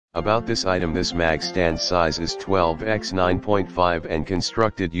About this item, this mag stand size is 12x 9.5 and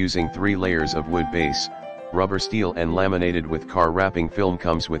constructed using 3 layers of wood base, rubber steel and laminated with car wrapping film.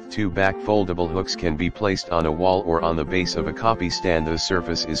 Comes with 2 back foldable hooks, can be placed on a wall or on the base of a copy stand. The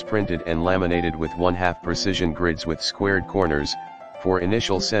surface is printed and laminated with 1/2 precision grids with squared corners, for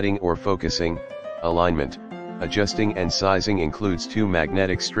initial setting or focusing, alignment, adjusting and sizing. Includes 2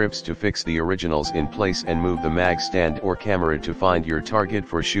 magnetic strips to fix the originals in place and move the mag stand or camera to find your target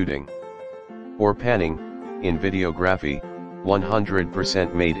for shooting or panning. In videography,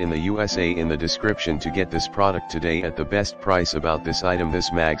 100% made in the USA. In the description to get this product today at the best price. About this item,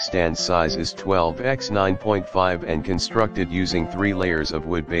 this mag stand size is 12x 9.5 and constructed using 3 layers of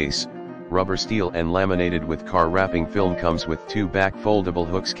wood base, rubber steel and laminated with car wrapping film. Comes with 2 back foldable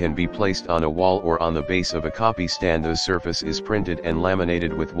hooks, can be placed on a wall or on the base of a copy stand. The surface is printed and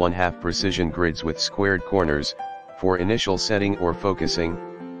laminated with 1/2 precision grids with squared corners, for initial setting or focusing,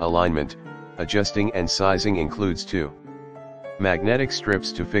 alignment, adjusting and sizing. Includes 2 magnetic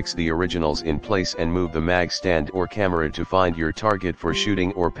strips to fix the originals in place and move the mag stand or camera to find your target for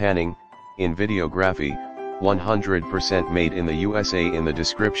shooting or panning. In videography, 100% made in the USA. In the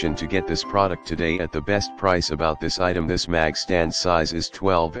description to get this product today at the best price. About this item, this mag stand size is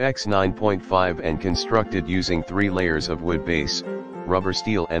 12x 9.5 and constructed using 3 layers of wood base, rubber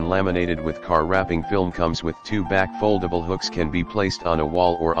steel and laminated with car wrapping film. Comes with 2 back foldable hooks, can be placed on a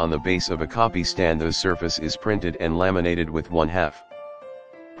wall or on the base of a copy stand. The surface is printed and laminated with 1/2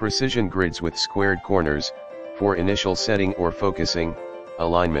 precision grids with squared corners, for initial setting or focusing,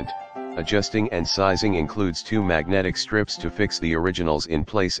 alignment, adjusting and sizing. Includes 2 magnetic strips to fix the originals in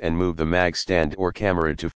place and move the mag stand or camera to